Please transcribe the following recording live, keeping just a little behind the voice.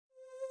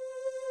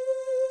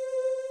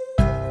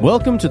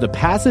Welcome to the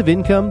Passive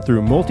Income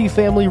Through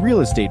Multifamily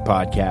Real Estate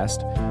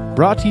podcast,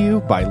 brought to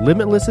you by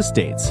Limitless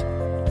Estates,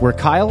 where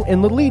Kyle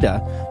and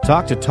Lolita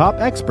talk to top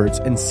experts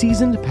and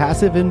seasoned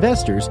passive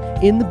investors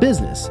in the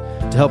business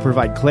to help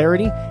provide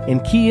clarity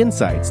and key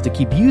insights to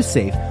keep you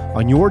safe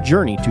on your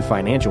journey to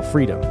financial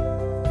freedom.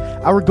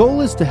 Our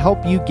goal is to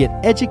help you get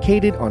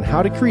educated on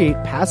how to create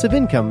passive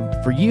income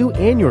for you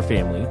and your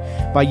family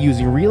by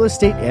using real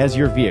estate as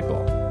your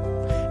vehicle.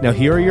 Now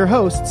here are your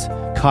hosts,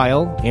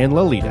 Kyle and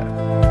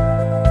Lolita.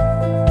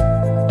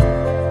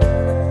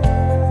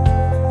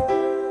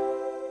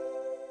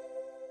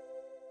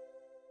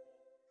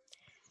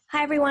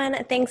 Hi,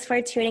 everyone. Thanks for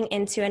tuning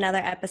into another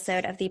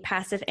episode of the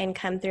Passive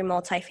Income Through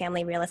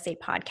Multifamily Real Estate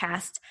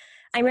podcast.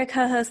 I'm your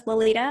co-host,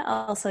 Lolita,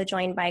 also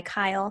joined by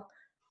Kyle.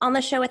 On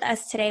the show with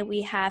us today,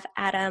 we have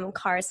Adam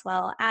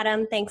Carswell.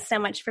 Adam, thanks so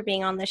much for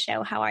being on the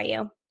show. How are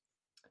you?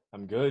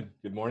 I'm good.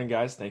 Good morning,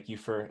 guys. Thank you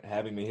for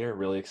having me here.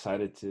 Really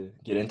excited to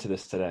get into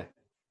this today.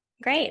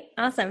 Great.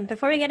 Awesome.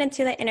 Before we get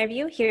into the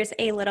interview, here's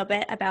a little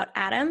bit about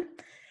Adam.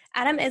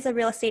 Adam is a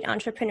real estate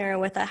entrepreneur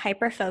with a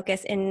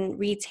hyper-focus in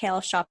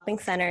retail shopping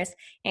centers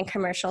and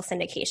commercial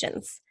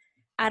syndications.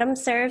 Adam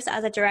serves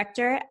as a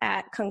director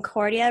at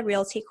Concordia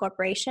Realty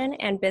Corporation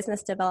and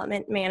business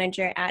development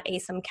manager at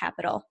ASIM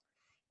Capital.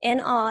 In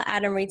all,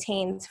 Adam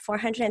retains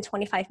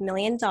 $425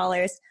 million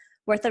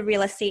worth of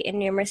real estate in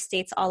numerous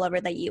states all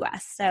over the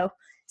U.S. So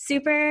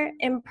super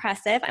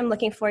impressive. I'm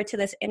looking forward to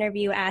this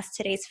interview as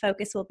today's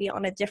focus will be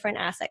on a different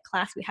asset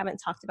class we haven't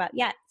talked about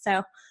yet.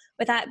 So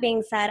with that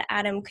being said,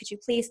 Adam, could you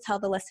please tell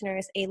the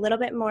listeners a little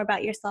bit more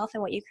about yourself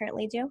and what you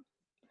currently do?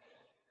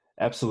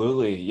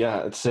 Absolutely.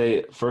 Yeah. I'd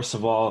say, first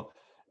of all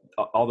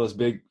those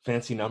big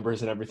fancy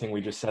numbers and everything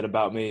we just said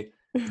about me,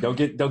 don't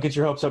get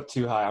your hopes up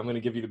too high. I'm going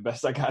to give you the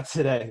best I got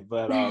today.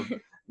 But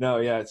no,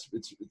 yeah,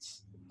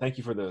 it's thank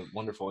you for the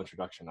wonderful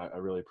introduction. I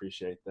really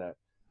appreciate that.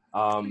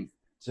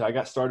 So I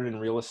got started in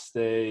real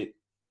estate.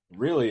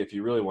 Really, if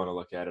you really want to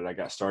look at it, I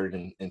got started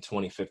in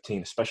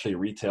 2015, especially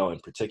retail in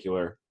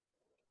particular,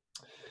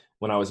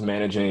 when I was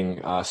managing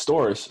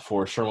stores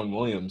for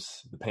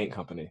Sherwin-Williams, the paint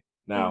company.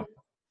 Now,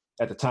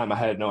 at the time, I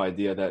had no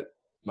idea that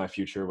my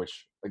future,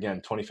 which again,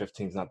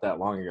 2015 is not that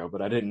long ago,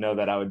 but I didn't know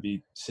that I would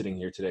be sitting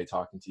here today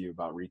talking to you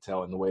about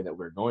retail in the way that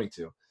we're going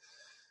to.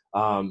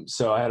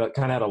 So I had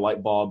a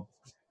light bulb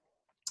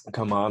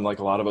come on, like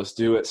a lot of us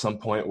do at some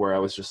point, where I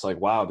was just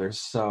like, wow,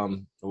 there's a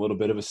little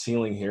bit of a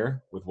ceiling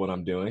here with what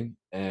I'm doing.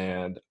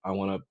 And I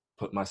want to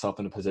put myself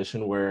in a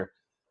position where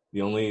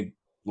the only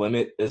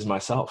limit is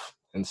myself.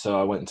 And so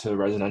I went into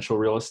residential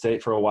real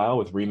estate for a while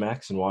with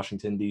RE/MAX in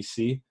Washington,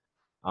 D.C.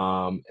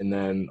 And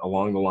then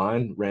along the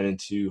line, ran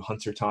into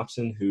Hunter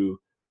Thompson, who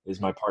is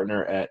my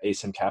partner at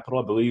ASIM Capital.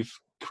 I believe,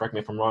 correct me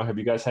if I'm wrong, have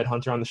you guys had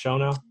Hunter on the show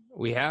now?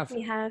 We have.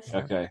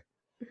 Okay.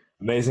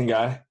 Amazing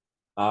guy.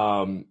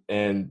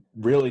 And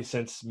really,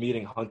 since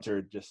meeting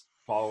Hunter, just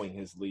following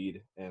his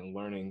lead and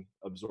learning,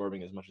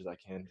 absorbing as much as I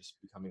can, just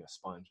becoming a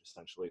sponge,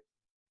 essentially.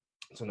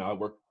 So now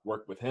I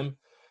work with him.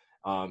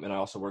 And I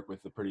also work with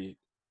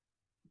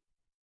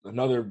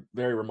another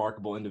very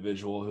remarkable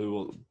individual who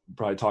we'll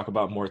probably talk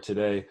about more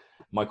today,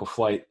 Michael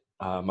Flight,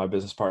 my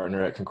business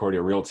partner at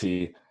Concordia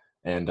Realty.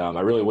 And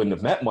I really wouldn't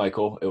have met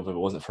Michael if it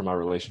wasn't for my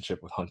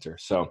relationship with Hunter.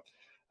 So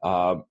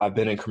I've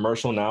been in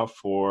commercial now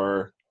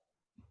for,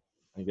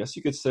 I guess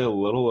you could say, a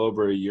little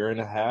over a year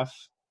and a half,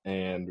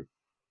 and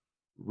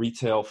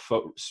retail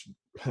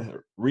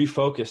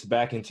refocused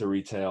back into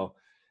retail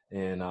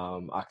in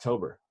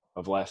October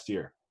of last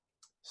year.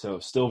 So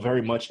still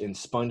very much in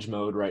sponge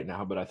mode right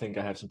now, but I think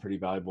I have some pretty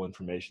valuable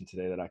information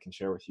today that I can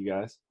share with you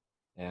guys.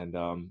 And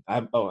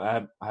I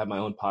have my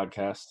own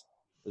podcast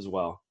as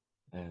well.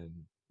 And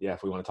yeah,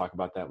 if we want to talk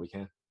about that, we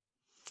can.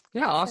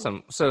 Yeah,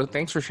 awesome. So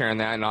thanks for sharing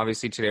that. And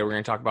obviously today we're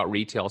going to talk about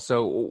retail.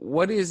 So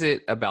what is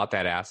it about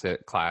that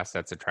asset class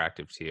that's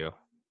attractive to you?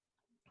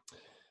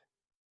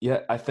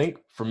 Yeah, I think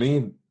for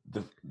me,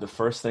 the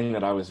first thing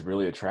that I was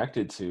really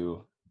attracted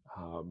to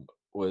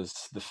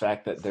was the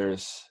fact that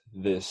there's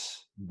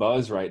this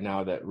buzz right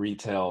now that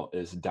retail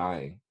is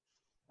dying.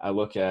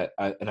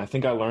 And I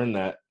think I learned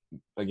that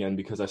again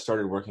because I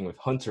started working with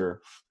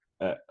Hunter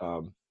at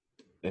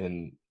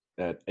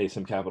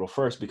ASIM Capital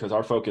first, because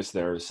our focus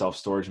there is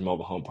self-storage and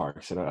mobile home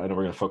parks. And I know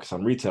we're going to focus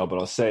on retail, but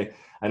I'll say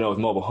I know with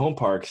mobile home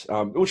parks,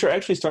 which are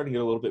actually starting to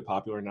get a little bit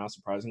popular now,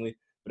 surprisingly.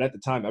 But at the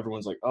time,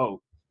 everyone's like, oh,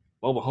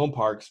 mobile home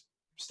parks,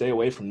 stay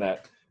away from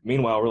that.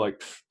 Meanwhile, we're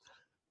like,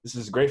 this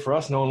is great for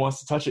us. No one wants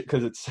to touch it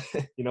because it's,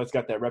 it's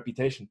got that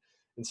reputation.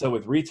 And so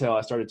with retail,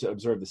 I started to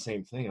observe the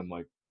same thing. I'm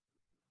like,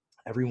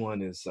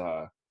 everyone is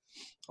a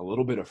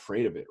little bit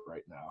afraid of it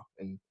right now.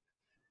 And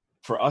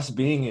for us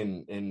being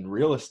in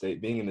real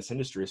estate, being in this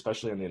industry,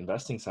 especially on the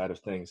investing side of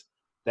things,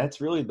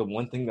 that's really the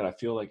one thing that I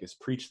feel like is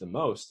preached the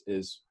most,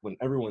 is when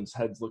everyone's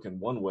head's looking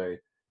one way,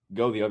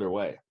 go the other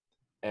way.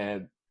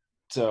 And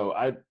so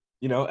at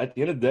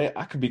the end of the day,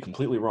 I could be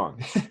completely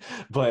wrong,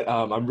 but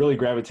I'm really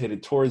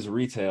gravitated towards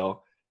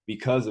retail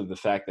because of the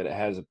fact that it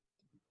has a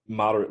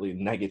moderately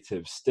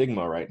negative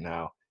stigma right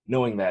now,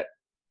 knowing that,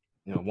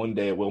 one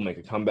day it will make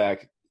a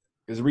comeback.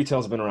 because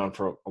retail's been around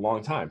for a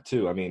long time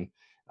too. I mean,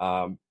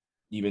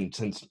 even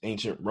since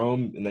ancient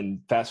Rome, and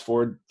then fast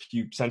forward a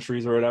few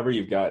centuries or whatever,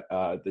 you've got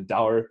the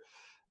dollar,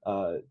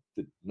 the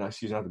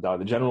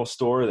general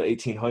store, the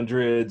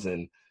 1800s,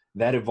 and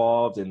that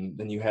evolved. And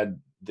then you had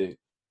the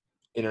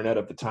internet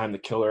of the time, the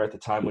killer at the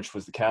time, which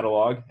was the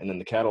catalog. And then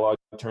the catalog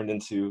turned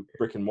into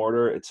brick and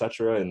mortar, et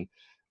cetera. And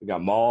we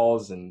got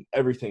malls and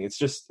everything.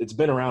 It's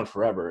been around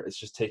forever. It's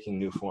just taking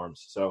new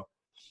forms. So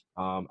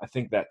I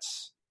think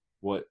that's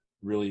what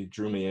really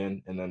drew me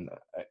in. And then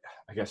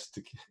I guess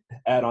to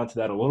add on to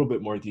that a little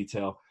bit more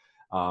detail,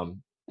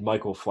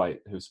 Michael Flight,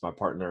 who's my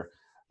partner,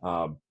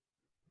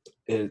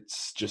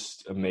 it's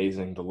just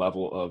amazing the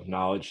level of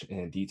knowledge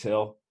and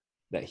detail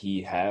that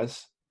he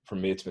has. For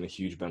me, it's been a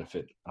huge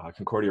benefit.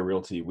 Concordia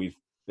Realty, we've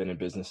been in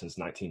business since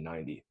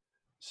 1990.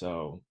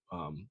 So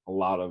a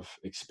lot of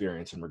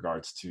experience in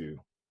regards to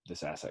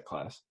this asset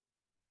class.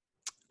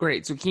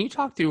 Great. So can you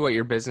talk through what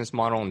your business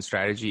model and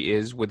strategy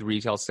is with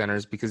retail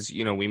centers? Because,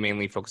 we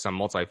mainly focus on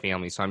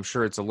multifamily, so I'm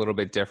sure it's a little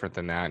bit different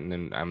than that. And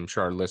then I'm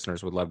sure our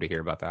listeners would love to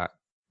hear about that.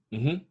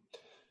 Mm-hmm.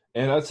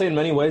 And I'd say in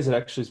many ways, it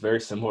actually is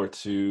very similar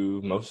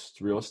to most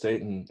real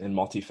estate and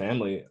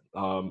multifamily.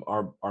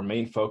 Our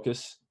main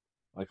focus,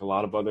 like a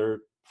lot of other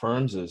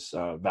firms, is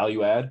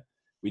value add.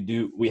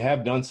 We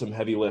have done some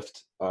heavy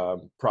lift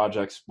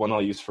projects. One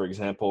I'll use, for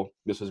example,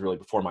 this was really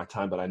before my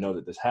time, but I know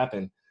that this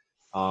happened.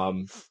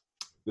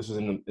 This was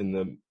in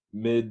the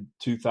mid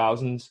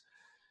 2000s.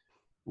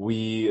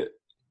 We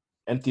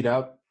emptied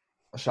out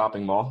a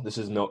shopping mall. This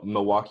is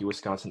Milwaukee,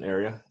 Wisconsin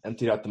area.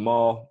 Emptied out the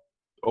mall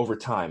over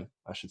time,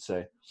 I should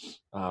say.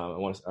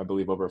 I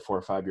believe over a 4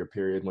 or 5 year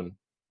period. When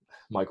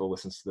Michael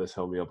listens to this,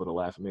 he'll be able to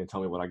laugh at me and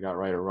tell me what I got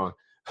right or wrong.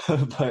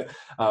 But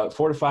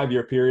 4 to 5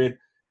 year period,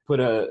 put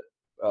a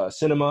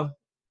cinema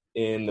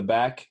in the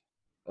back.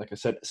 Like I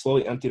said,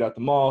 slowly emptied out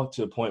the mall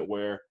to a point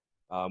where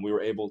we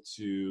were able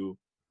to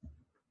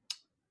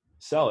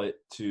sell it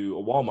to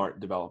a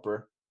Walmart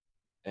developer.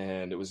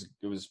 And it was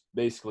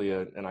basically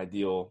an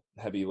ideal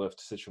heavy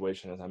lift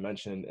situation, as I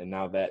mentioned. And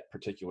now that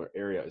particular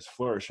area is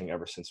flourishing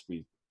ever since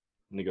we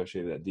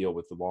negotiated that deal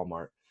with the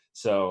Walmart.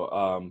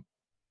 So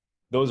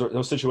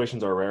those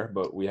situations are rare,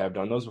 but we have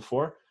done those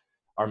before.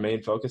 Our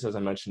main focus, as I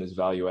mentioned, is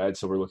value add.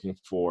 So we're looking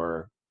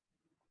for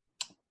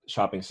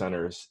shopping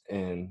centers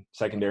in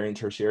secondary and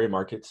tertiary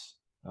markets,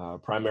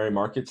 primary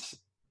markets.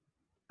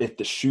 If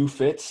the shoe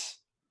fits,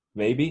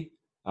 maybe.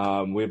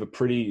 We have a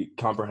pretty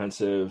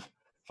comprehensive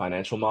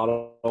financial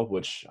model,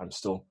 which I'm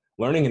still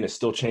learning and is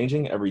still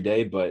changing every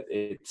day, but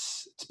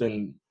it's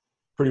been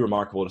pretty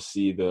remarkable to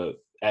see the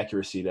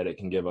accuracy that it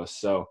can give us.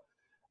 So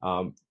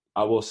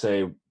I will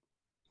say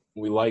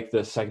we like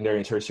the secondary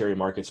and tertiary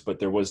markets, but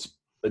there was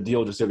a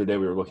deal just the other day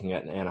we were looking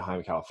at in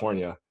Anaheim,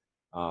 California.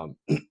 And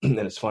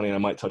it's funny, and I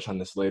might touch on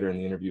this later in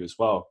the interview as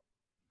well.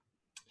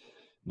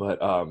 But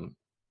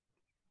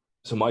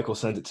so Michael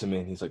sent it to me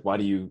and he's like, why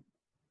do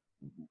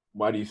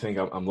you think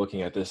I'm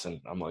looking at this? And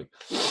I'm like,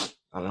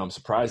 I don't know, I'm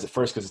surprised at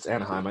first because it's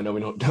Anaheim. I know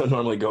we don't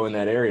normally go in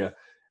that area.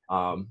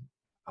 I'm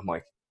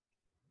like,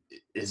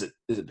 is it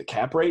the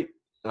cap rate?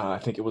 I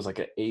think it was like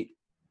an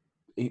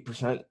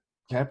 8%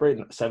 cap rate,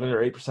 7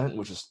 or 8%,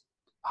 which is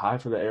high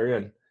for the area.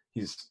 And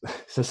he's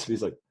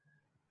like,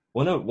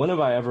 when have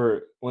I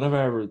ever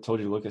told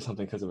you to look at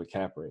something because of a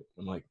cap rate?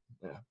 I'm like,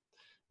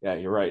 yeah,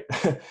 you're right.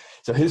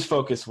 So his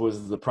focus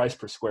was the price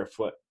per square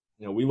foot.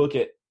 We look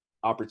at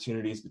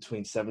opportunities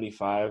between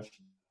 $75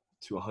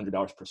 to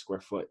 $100 per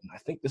square foot. And I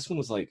think this one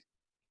was like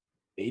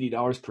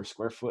 $80 per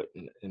square foot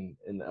in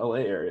the LA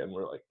area. And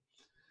we're like,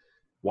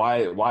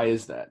 why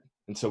is that?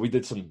 And so we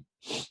did some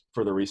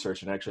further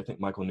research, and actually I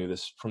think Michael knew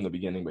this from the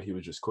beginning, but he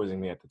was just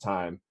quizzing me at the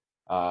time.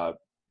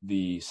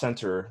 The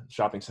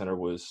shopping center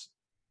was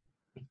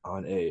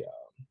on a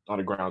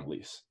ground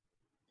lease.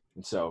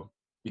 And so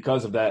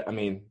because of that,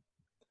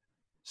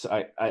 so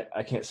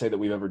I can't say that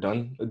we've ever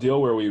done a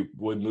deal where we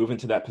would move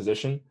into that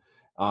position.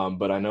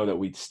 But I know that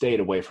we stayed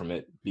away from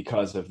it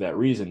because of that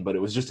reason. But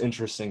it was just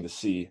interesting to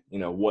see,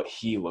 what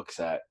he looks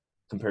at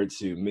compared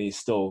to me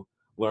still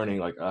learning.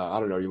 Like, I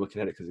don't know, are you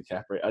looking at it because of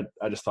cap rate?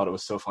 I just thought it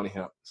was so funny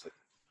how it's like,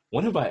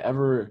 when have I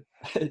ever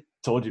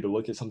told you to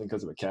look at something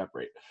because of a cap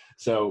rate?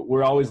 So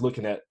we're always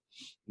looking at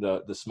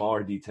the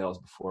smaller details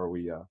before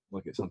we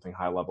look at something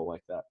high level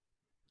like that.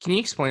 Can you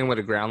explain what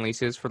a ground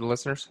lease is for the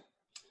listeners?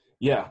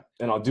 Yeah,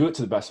 and I'll do it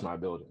to the best of my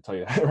ability. I'll tell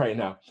you that right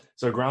now.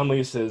 So a ground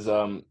lease is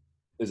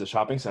a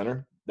shopping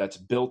center that's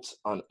built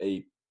on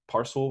a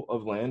parcel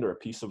of land or a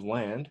piece of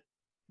land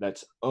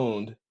that's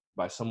owned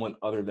by someone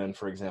other than,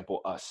 for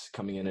example, us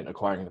coming in and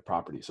acquiring the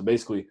property. So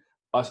basically,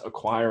 us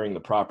acquiring the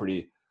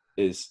property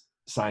is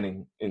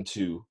signing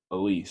into a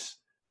lease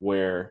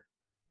where,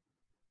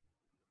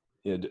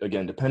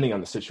 again, depending on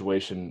the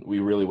situation, we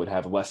really would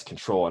have less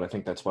control. And I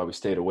think that's why we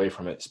stayed away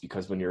from it. It's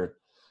because when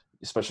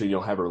especially you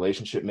don't have a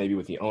relationship maybe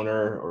with the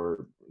owner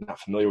or not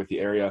familiar with the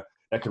area,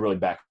 that could really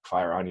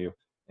backfire on you.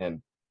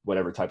 And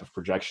whatever type of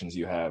projections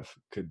you have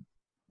could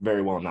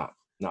very well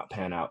not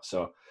pan out.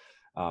 So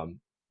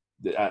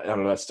I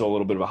don't know, that's still a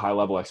little bit of a high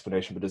level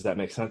explanation, but does that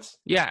make sense?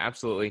 Yeah,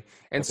 absolutely.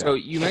 And Okay. so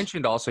you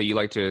mentioned also you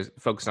like to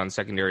focus on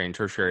secondary and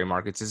tertiary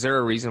markets. Is there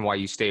a reason why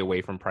you stay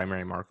away from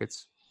primary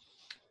markets?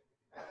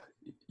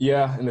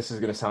 Yeah, and this is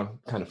going to sound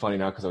kind of funny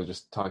now because I was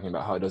just talking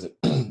about how it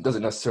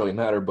doesn't necessarily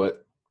matter,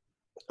 but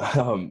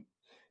um,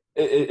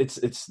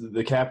 it's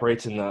the cap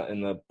rates in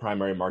the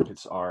primary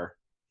markets are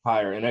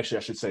higher. And actually,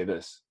 I should say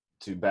this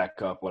to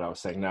back up what I was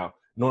saying now.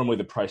 Normally,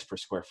 the price per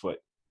square foot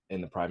in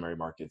the primary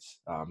markets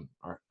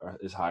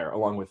is higher,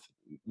 along with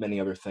many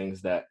other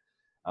things that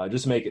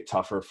just make it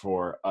tougher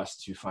for us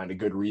to find a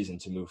good reason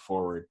to move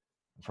forward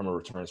from a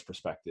returns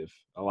perspective.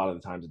 A lot of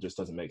the times, it just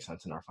doesn't make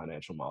sense in our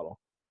financial model.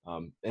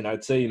 And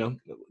I'd say,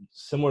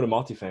 similar to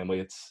multifamily,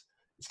 it's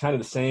kind of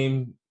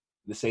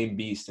the same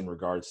beast in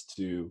regards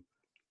to,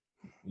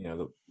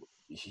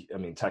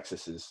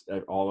 Texas is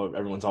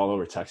everyone's all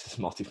over Texas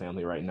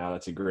multifamily right now.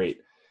 That's a great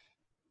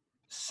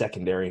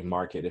secondary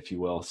market, if you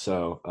will.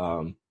 So,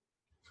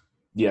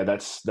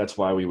 that's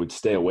why we would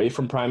stay away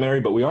from primary,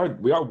 but we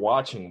are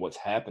watching what's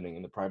happening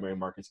in the primary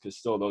markets because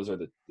still those are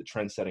the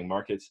trend setting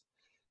markets.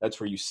 That's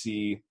where you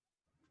see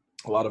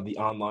a lot of the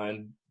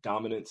online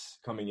dominance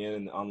coming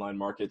in the online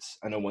markets.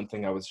 I know one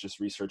thing I was just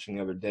researching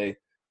the other day,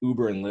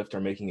 Uber and Lyft are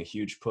making a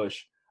huge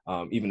push.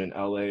 Even in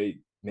LA,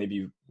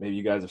 maybe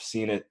you guys have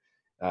seen it.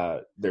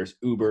 There's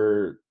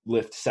Uber,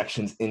 Lyft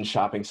sections in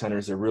shopping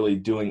centers. They're really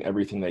doing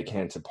everything they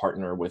can to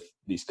partner with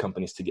these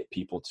companies to get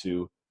people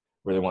to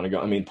where they want to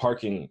go. I mean,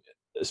 parking,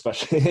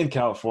 especially in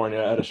California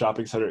at a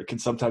shopping center, it can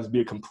sometimes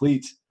be a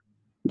complete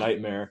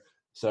nightmare.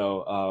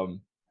 So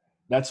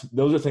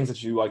those are things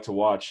that you like to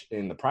watch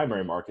in the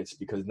primary markets,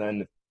 because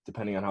then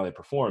depending on how they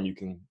perform, you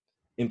can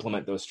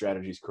implement those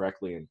strategies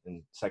correctly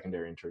in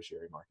secondary and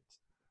tertiary markets.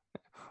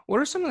 What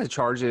are some of the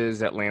charges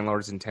that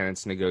landlords and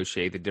tenants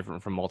negotiate that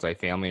different from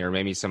multifamily, or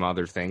maybe some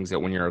other things that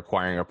when you're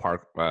acquiring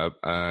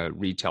a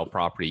retail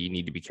property, you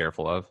need to be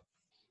careful of?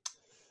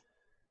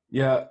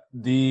 Yeah,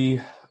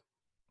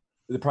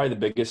 probably the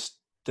biggest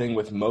thing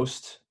with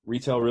most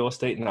retail real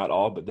estate, not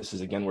all, but this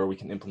is again where we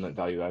can implement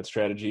value add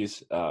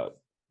strategies.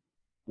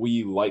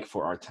 We like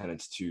for our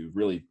tenants to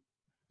really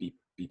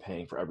be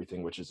paying for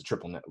everything, which is a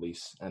triple net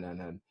lease.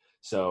 And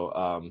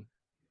so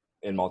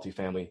in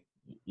multifamily,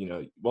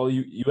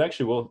 you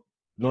actually will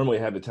normally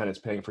have the tenants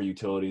paying for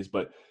utilities,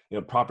 but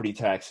property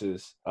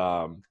taxes,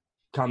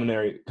 common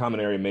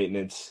area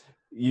maintenance.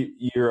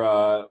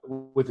 You're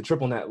with the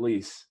triple net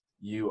lease,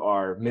 you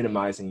are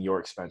minimizing your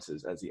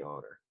expenses as the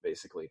owner,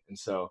 basically. And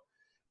so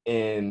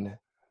in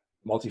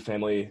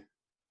multifamily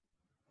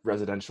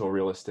residential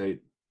real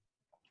estate,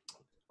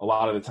 a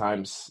lot of the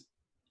times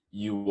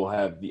you will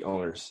have the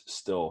owners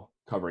still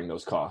covering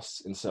those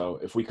costs. And so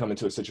if we come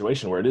into a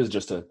situation where it is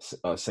just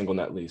a single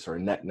net lease or a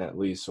net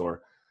lease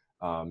or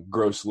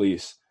gross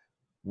lease,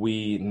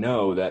 we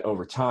know that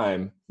over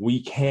time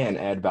we can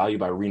add value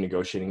by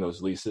renegotiating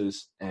those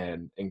leases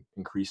and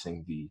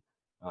increasing the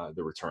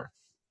return.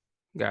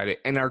 Got it.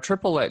 And are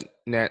triple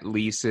net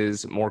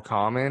leases more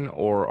common,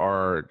 or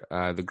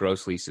are the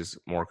gross leases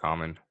more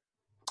common?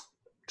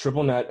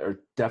 Triple net are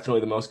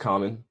definitely the most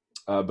common.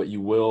 But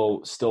you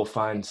will still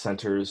find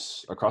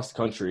centers across the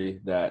country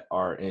that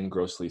are in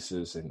gross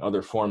leases and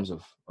other forms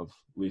of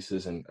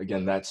leases. And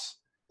again, that's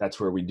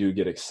where we do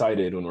get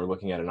excited when we're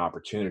looking at an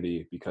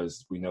opportunity,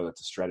 because we know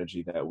that's a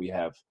strategy that we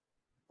have,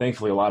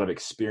 thankfully, a lot of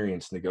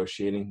experience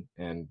negotiating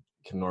and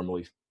can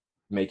normally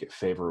make it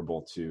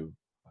favorable to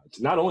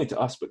not only to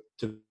us, but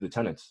to the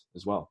tenants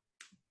as well.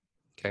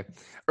 Okay.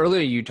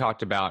 Earlier, you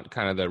talked about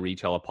kind of the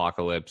retail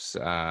apocalypse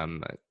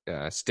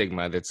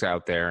stigma that's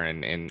out there,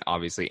 and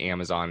obviously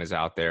Amazon is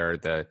out there,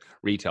 the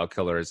retail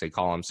killer, as they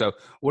call them. So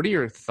what are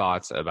your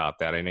thoughts about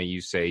that? I know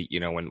you say,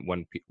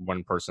 when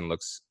one person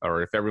looks,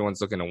 or if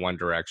everyone's looking in one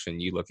direction,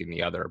 you look in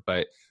the other,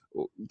 but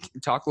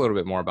talk a little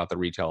bit more about the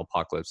retail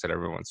apocalypse that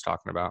everyone's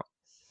talking about.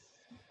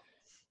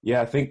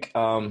 Yeah, I think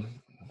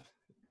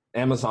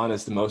Amazon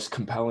is the most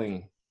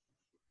compelling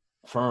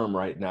firm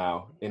right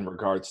now in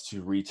regards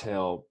to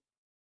retail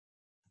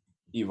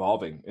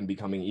evolving and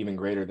becoming even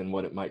greater than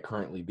what it might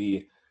currently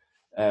be.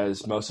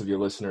 As most of your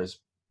listeners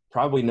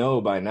probably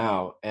know by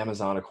now,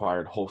 Amazon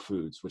acquired Whole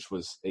Foods, which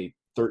was a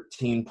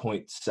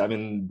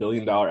 $13.7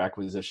 billion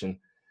acquisition.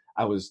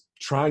 I was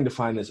trying to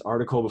find this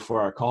article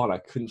before our call and I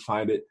couldn't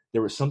find it.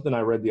 There was something I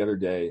read the other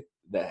day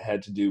that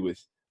had to do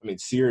with,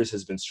 Sears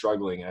has been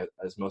struggling,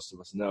 as most of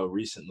us know,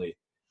 recently,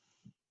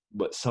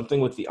 but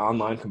something with the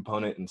online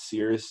component and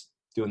Sears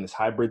doing this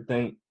hybrid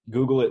thing.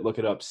 Google it, look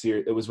it up.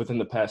 Sears, it was within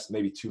the past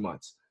maybe 2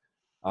 months.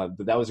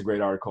 But that was a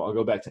great article. I'll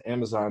go back to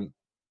Amazon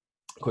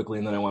quickly,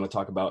 and then I want to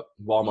talk about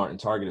Walmart and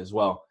Target as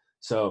well.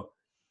 So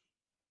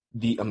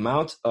the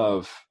amount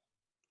of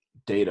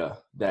data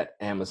that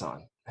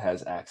Amazon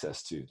has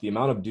access to, the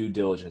amount of due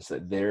diligence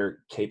that they're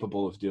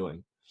capable of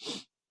doing,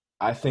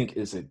 I think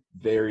is a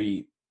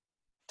very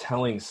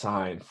telling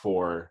sign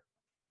for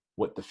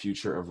what the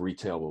future of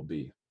retail will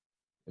be.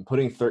 And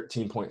putting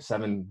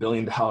 $13.7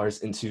 billion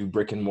into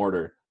brick and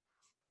mortar,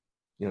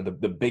 the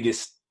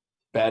biggest,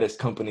 baddest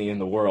company in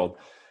the world,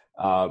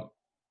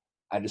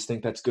 I just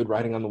think that's good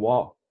writing on the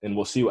wall. and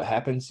we'll see what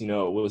happens. You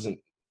know, it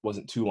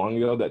wasn't too long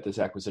ago that this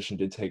acquisition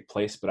did take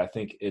place, but I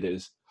think it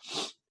is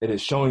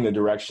showing the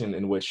direction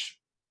in which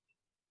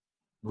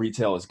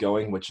retail is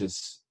going, which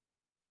is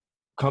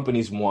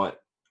companies want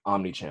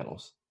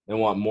omni-channels. They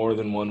want more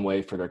than one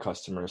way for their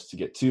customers to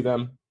get to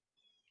them.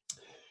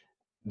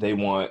 They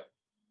want,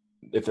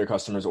 if their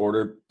customers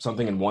order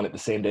something and want it the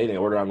same day, they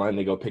order online,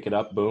 they go pick it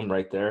up, boom,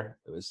 right there.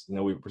 It was, you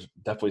know, we were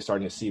definitely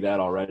starting to see that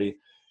already.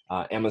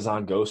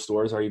 Amazon Go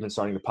stores are even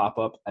starting to pop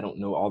up. I don't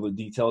know all the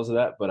details of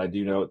that, but I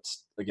do know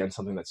it's, again,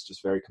 something that's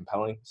just very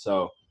compelling.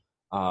 So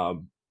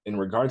in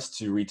regards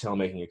to retail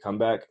making a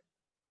comeback,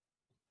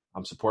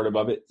 I'm supportive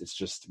of it. It's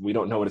just, we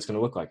don't know what it's going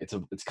to look like.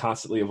 It's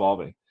constantly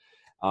evolving.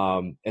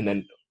 And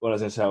then what I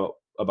was going to say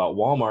about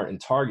Walmart and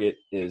Target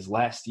is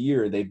last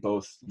year, they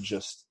both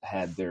just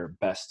had their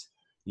best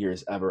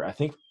years ever. I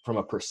think from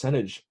a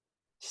percentage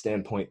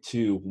standpoint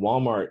too,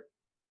 Walmart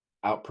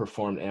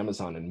outperformed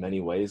Amazon in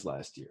many ways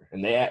last year.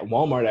 And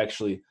Walmart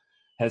actually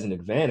has an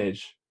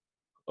advantage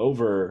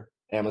over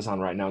Amazon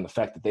right now in the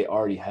fact that they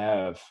already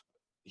have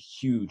a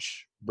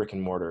huge brick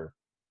and mortar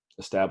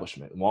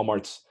establishment.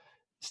 Walmart's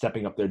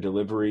stepping up their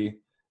delivery,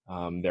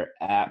 their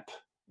app.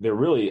 They're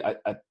really,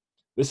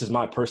 this is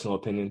my personal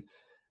opinion,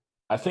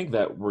 I think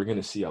that we're going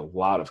to see a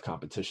lot of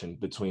competition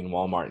between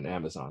Walmart and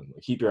Amazon.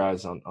 Keep your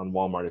eyes on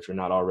Walmart if you're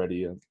not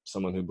already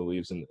someone who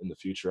believes in the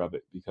future of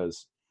it,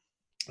 because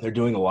they're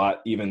doing a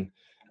lot. Even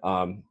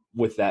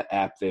with that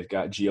app, they've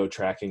got geo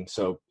tracking.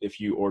 So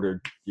if you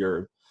ordered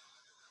your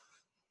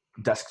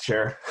desk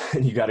chair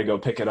and you got to go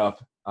pick it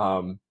up,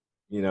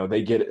 you know,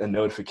 they get a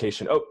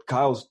notification. Oh,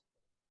 Kyle's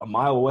a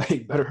mile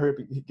away. Better hurry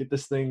up, get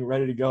this thing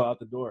ready to go out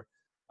the door.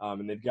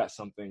 And they've got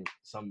some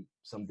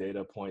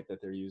data point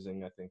that they're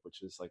using, I think,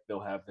 which is like they'll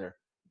have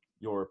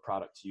your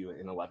product to you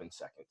in 11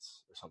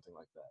 seconds or something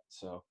like that.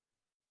 So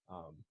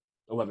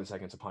 11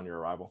 seconds upon your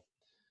arrival.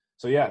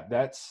 So yeah,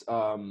 that's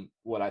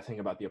what I think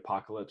about the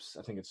apocalypse.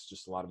 I think it's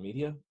just a lot of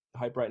media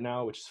hype right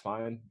now, which is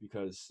fine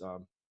because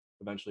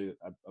eventually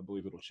I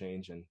believe it'll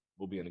change and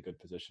we'll be in a good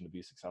position to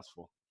be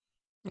successful.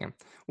 Yeah.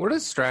 What are the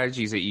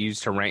strategies that you use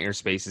to rent your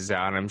spaces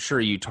out? I'm sure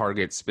you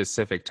target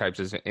specific types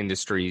of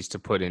industries to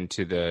put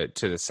into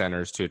the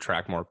centers to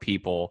attract more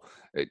people.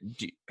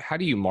 How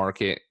do you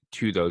market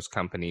to those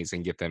companies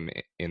and get them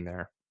in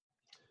there?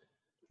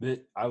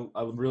 I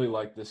really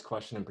like this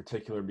question in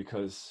particular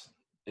because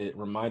it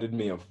reminded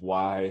me of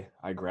why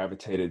I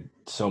gravitated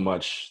so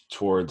much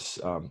towards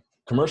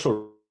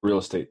commercial real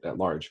estate at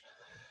large.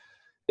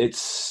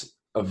 It's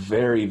a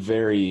very,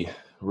 very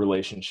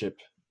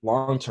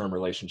long-term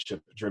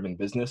relationship driven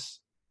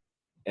business,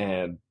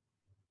 and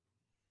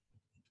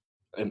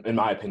in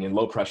my opinion,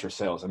 low pressure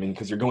sales. I mean,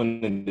 because you're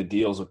going into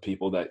deals with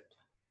people that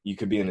you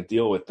could be in a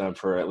deal with them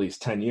for at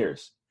least 10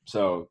 years.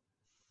 So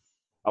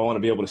I want to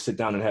be able to sit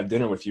down and have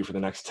dinner with you for the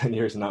next 10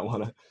 years and not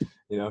want to,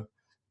 you know,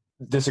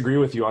 disagree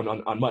with you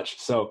on much.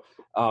 So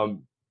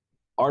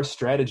our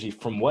strategy,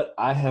 from what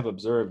I have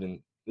observed, and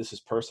this is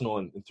personal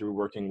and through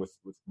working with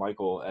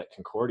Michael at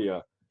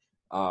Concordia,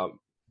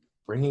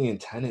 bringing in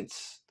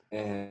tenants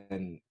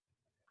and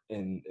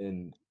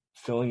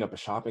filling up a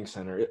shopping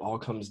center, it all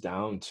comes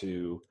down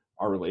to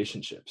our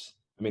relationships.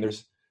 I mean,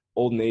 there's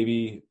Old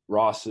Navy,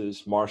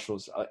 Ross's,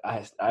 Marshalls.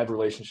 I have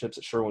relationships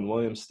at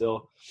Sherwin-Williams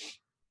still.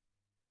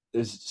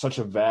 There's such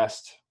a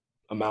vast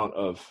amount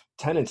of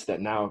tenants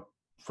that now,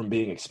 from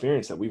being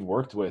experienced, that we've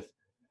worked with,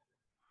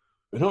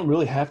 we don't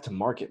really have to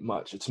market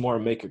much. It's more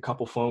make a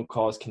couple phone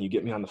calls. Can you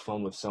get me on the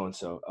phone with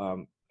so-and-so?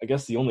 I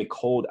guess the only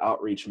cold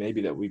outreach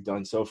maybe that we've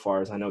done so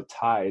far is I know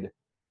Tide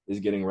is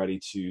getting ready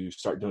to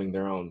start doing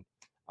their own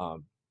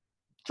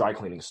dry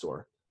cleaning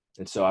store.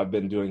 And so I've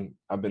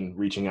been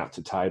reaching out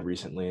to Tide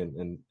recently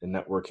and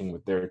networking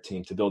with their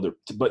team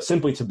but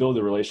simply to build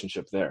a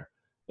relationship there.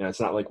 You know, it's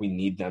not like we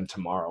need them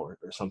tomorrow or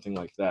something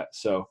like that.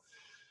 So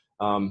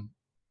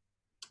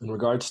in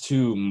regards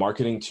to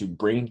marketing to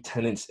bring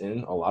tenants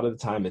in, a lot of the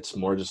time it's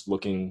more just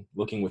looking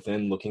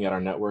within, looking at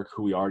our network,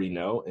 who we already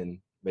know, and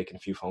making a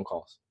few phone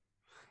calls.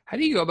 How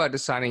do you go about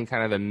deciding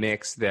kind of the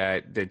mix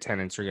that the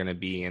tenants are going to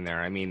be in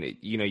there? I mean,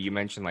 you know, you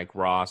mentioned like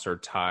Ross or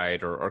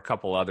Tide or a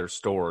couple other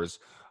stores.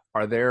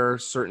 Are there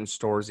certain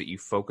stores that you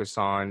focus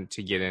on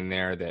to get in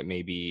there that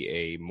may be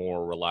a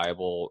more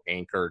reliable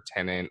anchor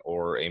tenant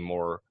or a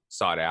more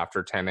sought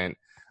after tenant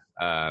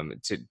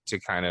to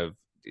kind of,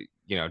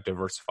 you know,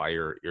 diversify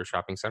your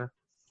shopping center?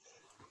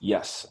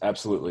 Yes,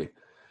 absolutely.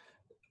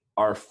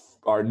 Our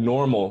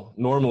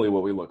normally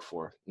what we look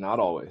for, not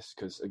always,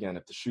 because again,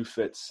 if the shoe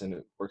fits and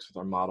it works with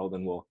our model,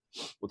 then we'll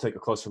take a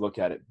closer look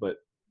at it. But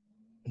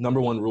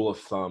number one rule of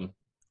thumb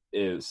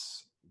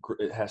is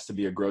it has to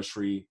be a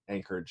grocery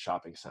anchored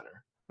shopping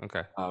center.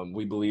 Okay.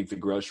 We believe the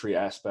grocery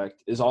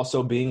aspect is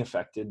also being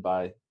affected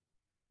by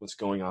what's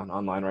going on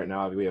online right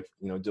now. We have,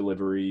 you know,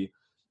 delivery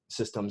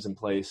systems in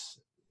place,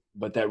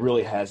 but that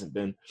really hasn't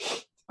been,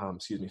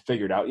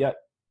 figured out yet.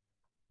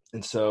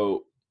 And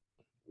so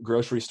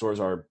grocery stores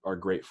are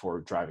great for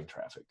driving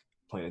traffic,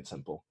 plain and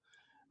simple.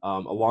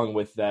 Along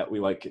with that, we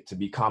like it to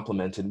be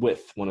complemented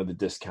with one of the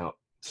discount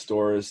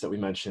stores that we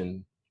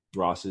mentioned,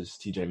 Ross's,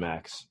 TJ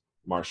Maxx,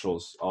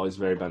 Marshalls, always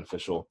very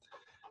beneficial.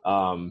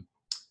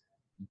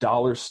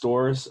 Dollar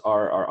stores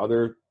are our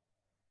other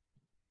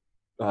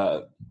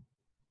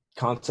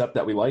concept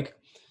that we like,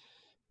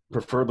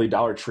 preferably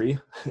Dollar Tree,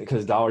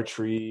 because Dollar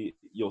Tree,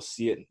 you'll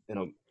see it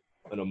in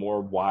a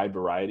more wide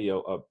variety,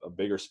 a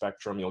bigger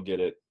spectrum. You'll get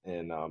it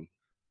in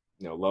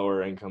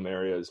lower income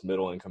areas,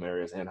 middle income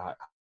areas, and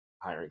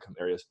higher income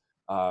areas.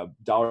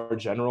 Dollar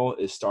General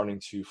is starting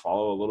to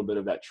follow a little bit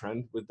of that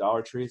trend with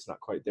Dollar Tree. It's not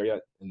quite there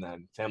yet. And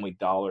then Family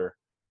Dollar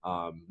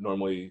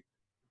normally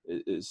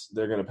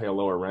they're going to pay a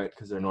lower rent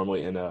because they're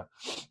normally in a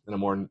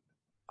more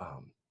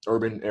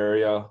urban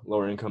area,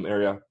 lower income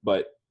area.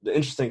 But the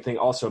interesting thing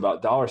also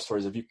about dollar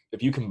stores,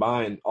 if you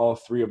combine all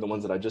three of the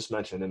ones that I just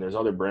mentioned, and there's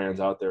other brands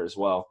out there as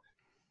well.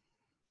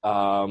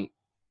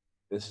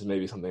 This is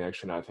maybe something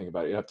actually now I think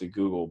about it, you have to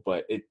Google,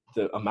 but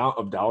the amount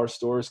of dollar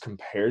stores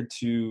compared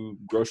to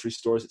grocery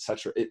stores, et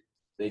cetera,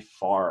 they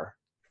far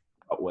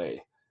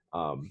outweigh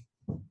some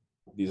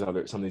of these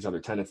other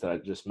tenants that I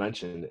just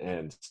mentioned.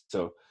 And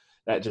so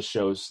that just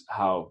shows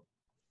how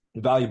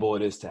valuable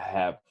it is to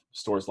have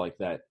stores like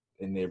that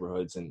in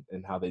neighborhoods and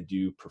how they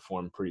do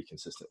perform pretty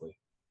consistently.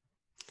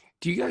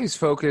 Do you guys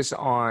focus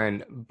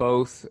on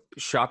both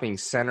shopping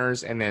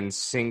centers and then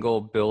single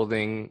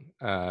building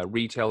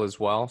retail as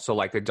well? So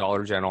like a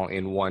Dollar General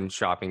in one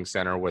shopping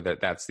center where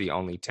that's the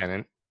only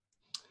tenant?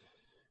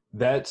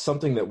 That's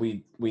something that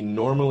we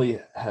normally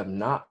have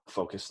not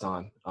focused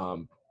on,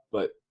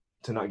 but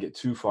to not get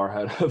too far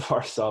ahead of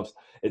ourselves,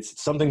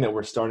 it's something that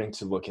we're starting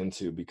to look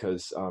into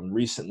because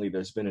recently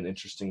there's been an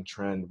interesting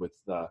trend with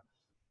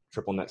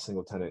triple net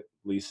single tenant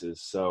leases.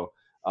 So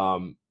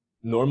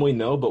normally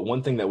no, but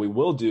one thing that we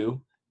will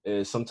do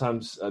is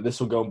sometimes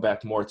this will go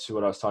back more to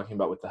what I was talking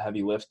about with the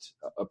heavy lift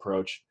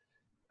approach.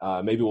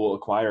 Maybe we'll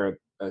acquire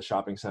a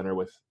shopping center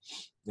with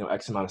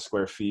X amount of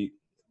square feet.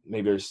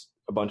 Maybe there's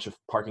a bunch of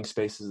parking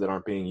spaces that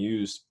aren't being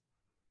used.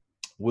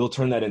 We'll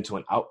turn that into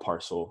an out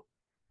parcel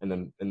and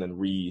then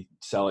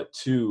resell it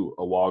to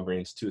a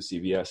Walgreens, to a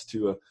CVS,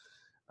 to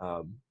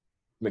a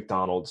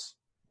McDonald's,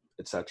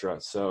 etc.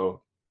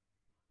 So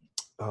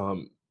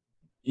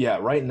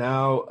right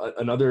now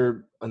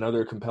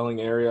another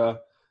compelling area,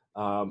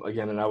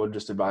 again, and I would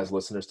just advise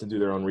listeners to do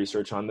their own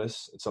research on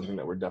this. It's something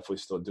that we're definitely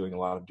still doing a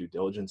lot of due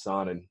diligence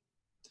on, and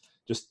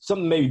just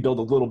something maybe build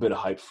a little bit of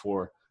hype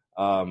for.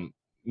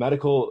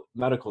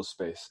 Medical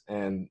space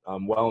and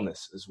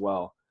wellness as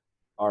well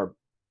are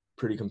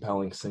pretty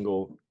compelling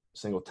single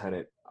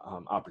tenant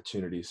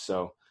opportunities.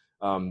 So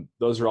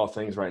those are all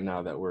things right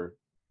now that we're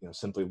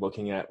simply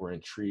looking at, we're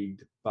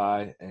intrigued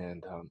by,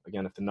 and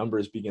again, if the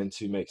numbers begin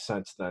to make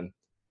sense, then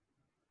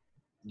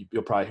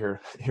you'll probably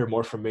hear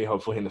more from me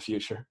hopefully in the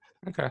future.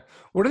 Okay.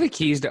 What are the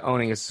keys to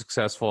owning a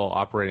successful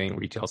operating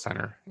retail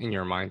center in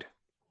your mind?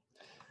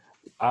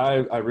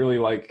 I really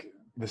like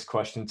this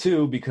question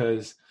too,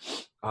 because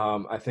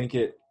I think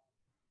it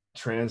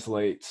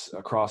translates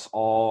across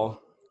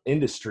all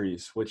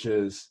industries, which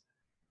is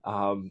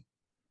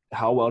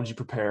how well did you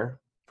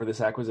prepare for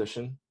this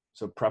acquisition?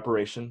 So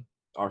preparation,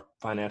 our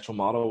financial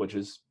model, which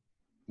is,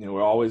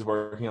 we're always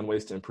working on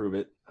ways to improve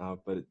it,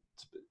 but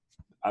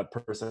I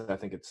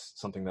think it's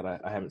something that I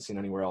haven't seen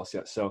anywhere else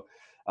yet. So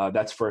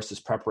that's first, is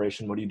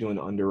preparation. What are you doing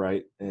to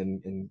underwrite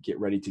and get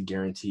ready to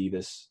guarantee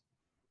this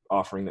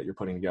offering that you're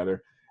putting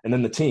together? And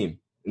then the team.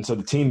 And so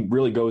the team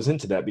really goes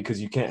into that, because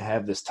you can't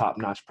have this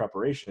top-notch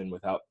preparation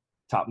without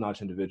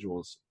top-notch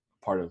individuals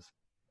part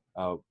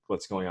of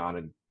what's going on.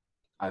 And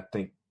I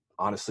think,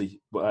 honestly,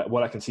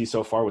 what I can see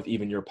so far with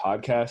even your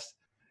podcast,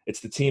 it's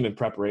the team and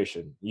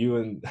preparation. You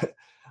and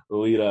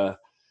Lolita,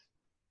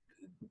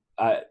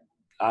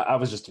 I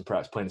was just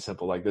impressed, plain and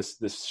simple. Like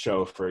this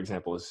show, for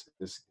example, is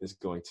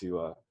going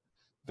to,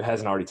 if it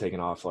hasn't already taken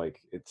off,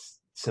 like it's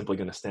simply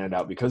going to stand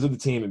out because of the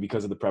team and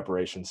because of the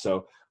preparation.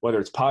 So whether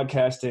it's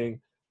podcasting,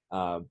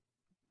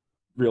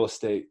 real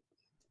estate,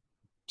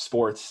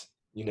 sports,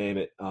 you name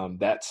it,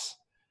 that's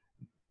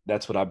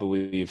what I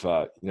believe,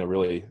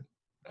 really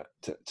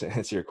to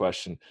answer your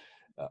question,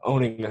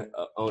 owning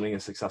a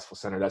successful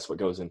center, that's what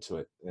goes into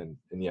it. And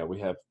yeah, we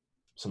have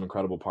some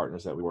incredible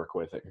partners that we work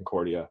with at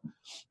Concordia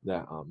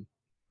that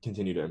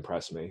continue to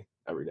impress me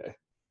every day.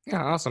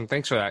 Yeah, awesome.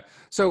 Thanks for that.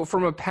 So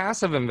from a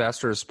passive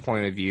investor's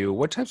point of view,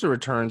 what types of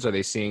returns are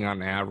they seeing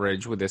on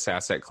average with this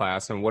asset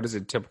class, and what does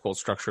a typical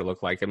structure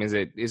look like? I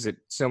mean, is it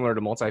similar to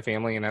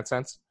multifamily in that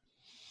sense?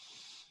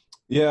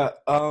 Yeah,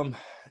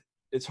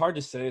 it's hard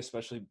to say,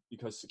 especially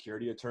because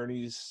security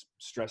attorneys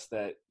stress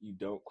that you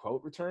don't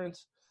quote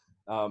returns.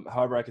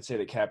 However, I could say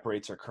that cap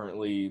rates are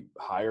currently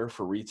higher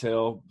for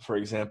retail. For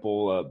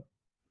example,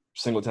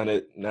 single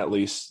tenant net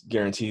lease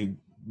guaranteed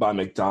by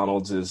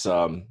McDonald's is,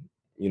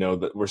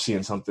 that we're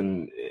seeing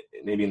something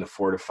maybe in the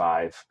 4 to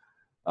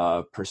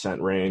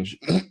 5% range.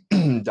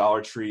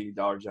 Dollar Tree,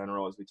 Dollar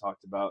General, as we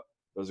talked about,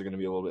 those are going to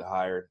be a little bit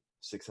higher,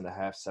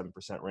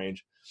 6.5-7%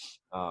 range.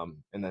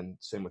 And then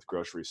same with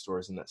grocery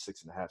stores in that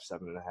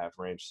 6.5-7.5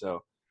 range.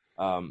 So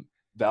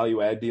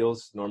value add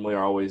deals normally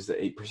are always the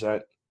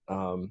 8%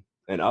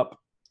 and up.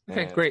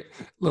 Okay, great.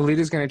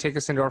 Lolita's going to take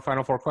us into our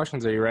final 4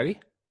 questions. Are you ready?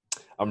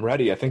 I'm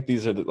ready. I think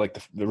these are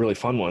the really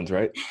fun ones,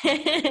 right?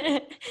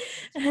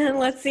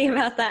 Let's see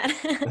about that.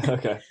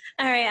 Okay.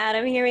 All right,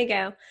 Adam, here we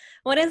go.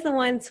 What is the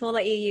one tool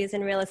that you use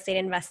in real estate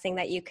investing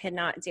that you could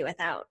not do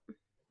without?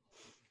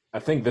 I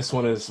think this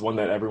one is one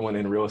that everyone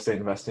in real estate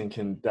investing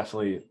can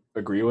definitely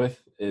agree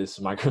with, is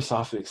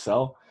Microsoft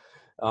Excel.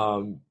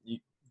 You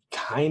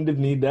kind of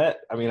need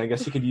that. I mean, I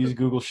guess you could use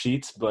Google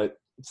Sheets, but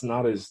it's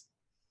not as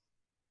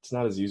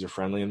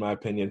user-friendly in my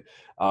opinion.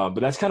 But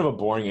that's kind of a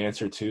boring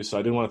answer too. So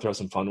I did want to throw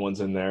some fun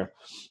ones in there.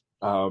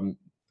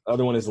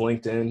 Other one is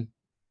LinkedIn.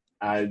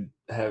 I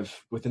have,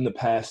 within the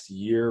past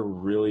year,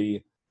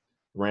 really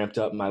ramped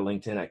up my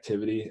LinkedIn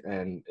activity.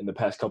 And in the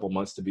past couple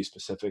months, to be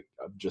specific,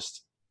 I've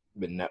just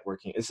been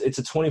networking. It's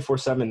a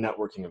 24/7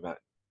 networking event.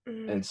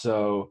 Mm-hmm. And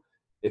so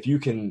if you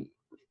can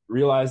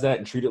realize that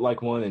and treat it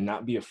like one and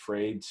not be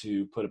afraid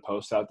to put a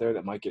post out there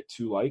that might get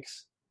 2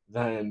 likes,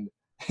 then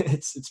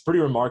it's pretty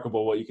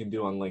remarkable what you can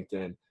do on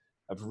LinkedIn.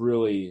 I've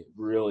really,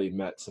 really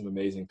met some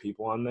amazing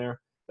people on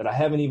there that I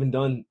haven't even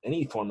done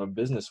any form of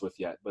business with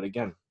yet. But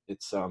again,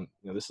 it's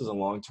this is a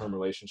long-term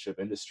relationship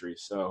industry,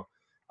 so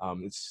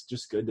it's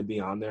just good to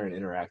be on there and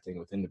interacting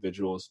with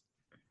individuals.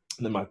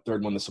 And then my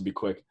third one, this will be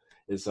quick,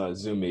 is a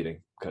Zoom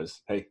meeting,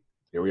 because hey,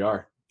 here we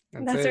are.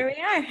 That's where we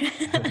are.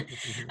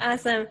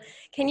 Awesome.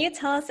 Can you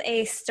tell us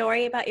a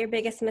story about your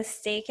biggest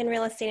mistake in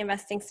real estate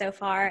investing so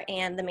far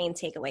and the main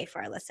takeaway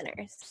for our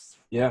listeners?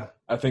 Yeah,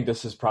 I think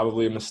this is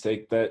probably a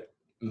mistake that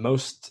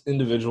most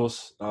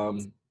individuals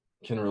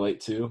can relate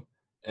to,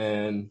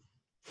 and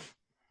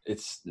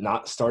it's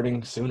not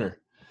starting sooner.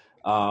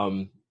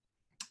 And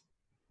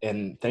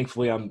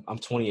thankfully I'm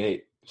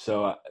 28.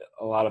 So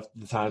a lot of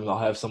the time I'll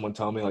have someone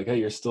tell me like, hey,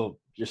 you're still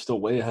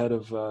way ahead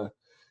of,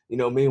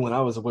 me when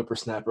I was a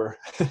whippersnapper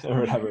or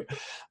whatever.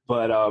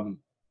 But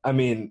I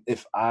mean,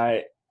 if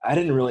I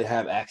didn't really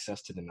have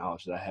access to the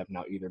knowledge that I have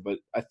now either, but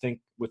I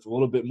think with a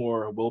little bit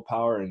more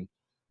willpower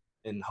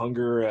and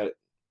hunger at,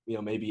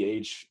 maybe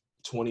age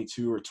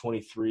 22 or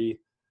 23,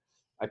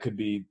 I could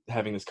be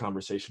having this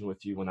conversation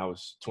with you when I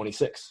was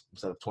 26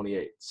 instead of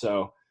 28.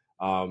 So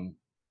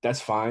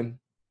that's fine,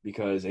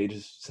 because age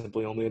is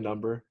simply only a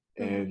number,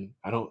 and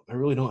I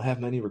really don't have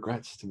many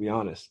regrets, to be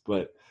honest.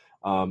 But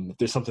if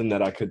there's something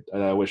that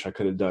I wish I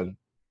could have done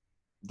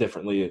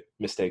differently,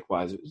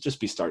 mistake-wise, just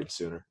be starting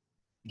sooner,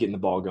 getting the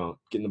ball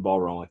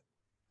rolling.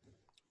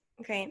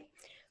 Great.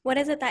 What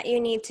is it that you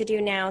need to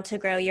do now to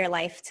grow your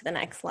life to the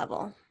next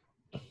level?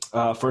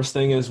 First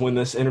thing is, when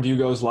this interview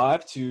goes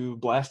live, to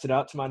blast it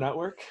out to my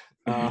network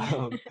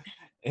and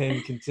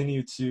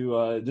continue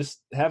to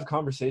just have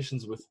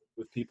conversations with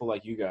people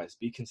like you guys.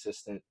 Be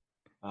consistent.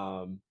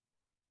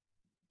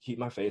 Keep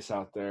my face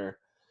out there.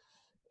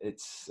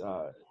 It's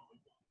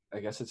I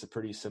guess it's a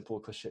pretty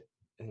simple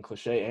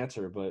cliche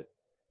answer, but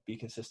be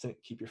consistent.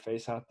 Keep your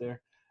face out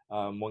there.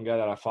 One guy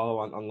that I follow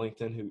on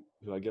LinkedIn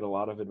who I get a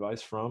lot of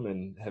advice from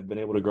and have been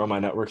able to grow my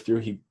network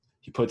through, he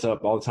puts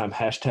up all the time,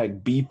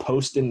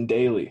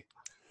 #BePostinDaily.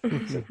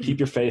 So keep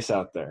your face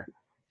out there.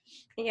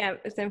 Yeah,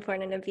 it's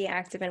important to be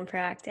active and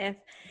proactive.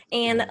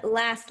 And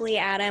lastly,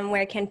 Adam,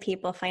 where can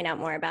people find out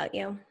more about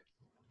you?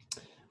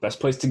 Best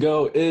place to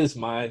go is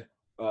my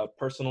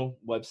personal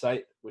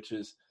website, which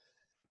is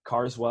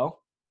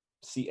Carswell,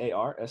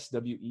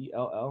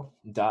 CARSWELL.io,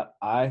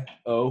 I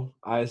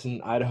as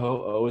in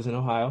Idaho, O as in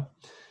Ohio.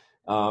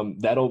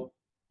 That'll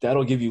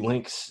give you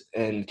links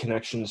and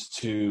connections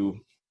to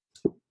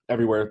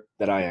everywhere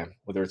that I am,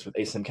 whether it's with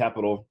ASIM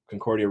Capital,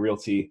 Concordia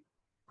Realty,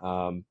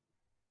 my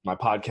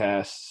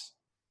podcasts.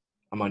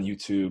 I'm on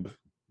YouTube,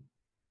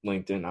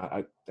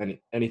 LinkedIn,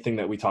 anything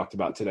that we talked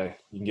about today.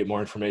 You can get more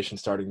information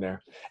starting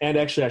there. And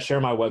actually, I share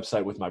my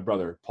website with my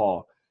brother,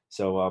 Paul.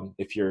 So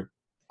if you're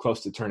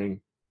close to turning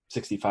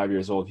 65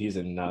 years old, he's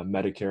in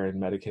Medicare and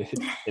Medicaid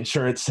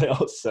insurance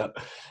sales. So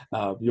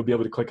you'll be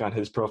able to click on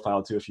his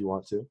profile too if you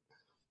want to.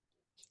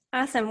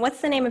 Awesome.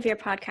 What's the name of your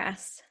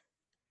podcast?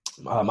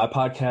 My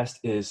podcast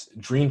is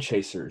Dream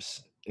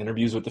Chasers,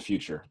 Interviews with the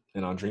Future.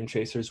 And on Dream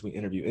Chasers, we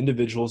interview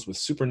individuals with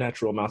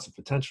supernatural amounts of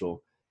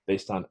potential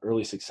based on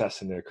early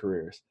success in their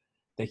careers.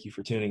 Thank you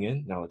for tuning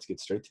in. Now let's get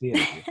straight to the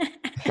interview.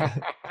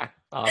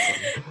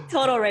 Awesome.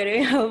 Total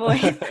radio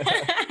voice.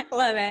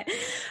 Love it.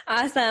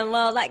 Awesome.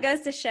 Well, that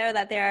goes to show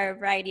that there are a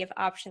variety of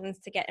options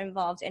to get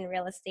involved in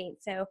real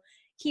estate. So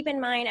keep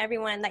in mind,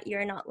 everyone, that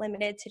you're not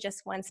limited to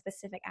just one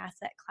specific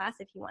asset class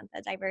if you want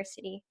the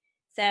diversity.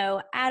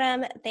 So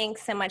Adam,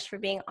 thanks so much for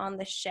being on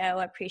the show.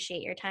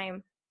 Appreciate your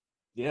time.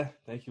 Yeah.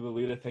 Thank you,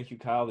 Lolita. Thank you,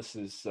 Kyle. This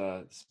is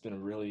it's been a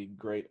really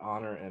great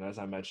honor. And as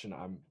I mentioned,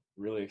 I'm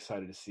really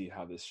excited to see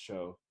how this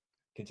show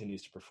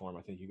continues to perform.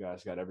 I think you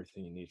guys got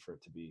everything you need for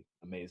it to be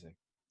amazing.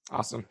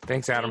 Awesome.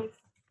 Thanks, Adam.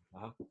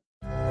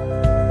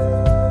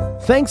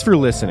 Thanks for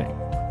listening.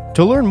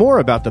 To learn more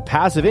about the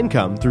Passive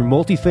Income Through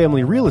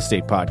Multifamily Real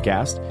Estate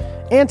podcast,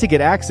 and to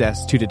get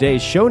access to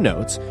today's show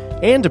notes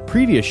and to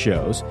previous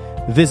shows,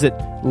 visit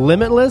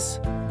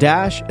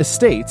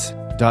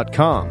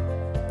limitless-estates.com.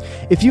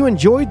 If you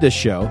enjoyed this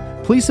show,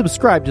 please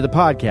subscribe to the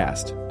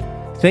podcast.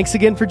 Thanks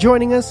again for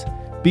joining us.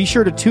 Be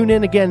sure to tune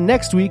in again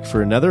next week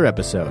for another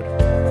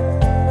episode.